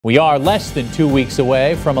We are less than 2 weeks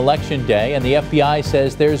away from Election Day, and the FBI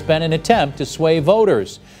says there's been an attempt to sway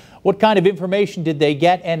voters. What kind of information did they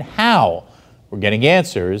get and how? We're getting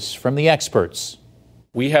answers from the experts.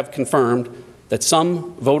 We have confirmed that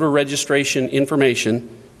some voter registration information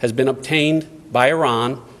has been obtained by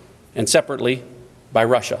Iran and separately by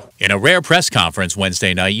Russia. In a rare press conference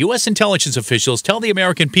Wednesday night, U.S. intelligence officials tell the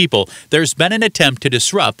American people there's been an attempt to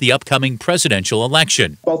disrupt the upcoming presidential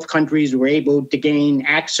election. Both countries were able to gain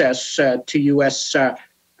access to U.S.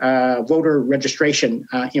 Voter registration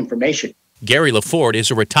information. Gary LaForte is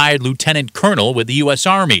a retired lieutenant colonel with the U.S.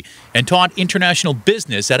 Army and taught international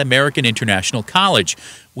business at American International College.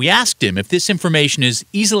 We asked him if this information is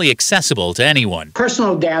easily accessible to anyone.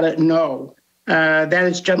 Personal data, no. That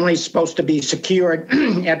is generally supposed to be secured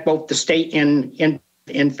at both the state and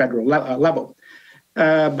federal level.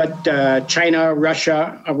 But China,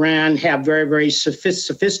 Russia, Iran have very, very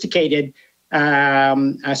sophisticated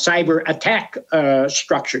cyber attack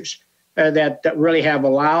structures that really have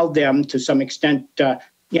allowed them to some extent,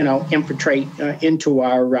 infiltrate into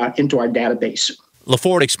our database.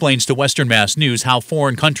 LaForte explains to Western Mass News how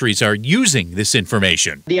foreign countries are using this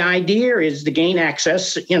information. The idea is to gain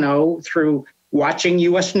access, through watching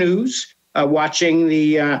U.S. news, watching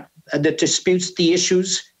the disputes, the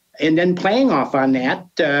issues, and then playing off on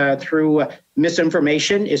that through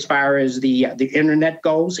misinformation as far as the internet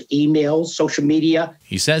goes, emails, social media.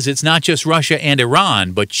 He says it's not just Russia and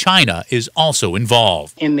Iran, but China is also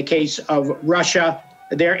involved. In the case of Russia,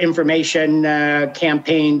 their information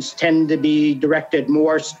campaigns tend to be directed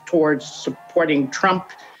more towards supporting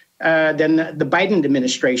Trump than the Biden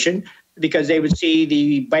administration, because they would see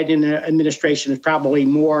the Biden administration as probably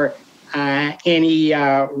more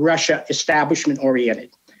anti-Russia establishment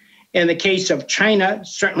oriented. In the case of China,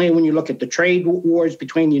 certainly when you look at the trade wars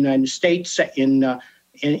between the United States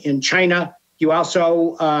and China, you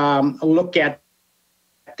also look at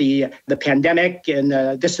the pandemic, and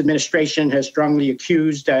this administration has strongly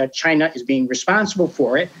accused China as being responsible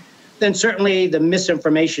for it. Then certainly the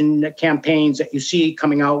misinformation campaigns that you see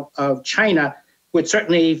coming out of China would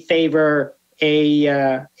certainly favor a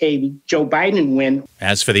Joe Biden win.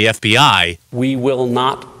 As for the FBI, we will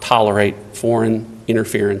not tolerate foreign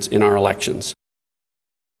interference in our elections.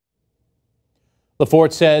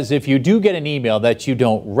 LaForte says if you do get an email that you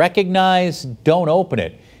don't recognize, don't open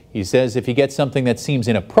it. He says if you get something that seems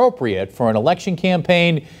inappropriate for an election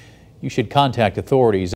campaign, you should contact authorities.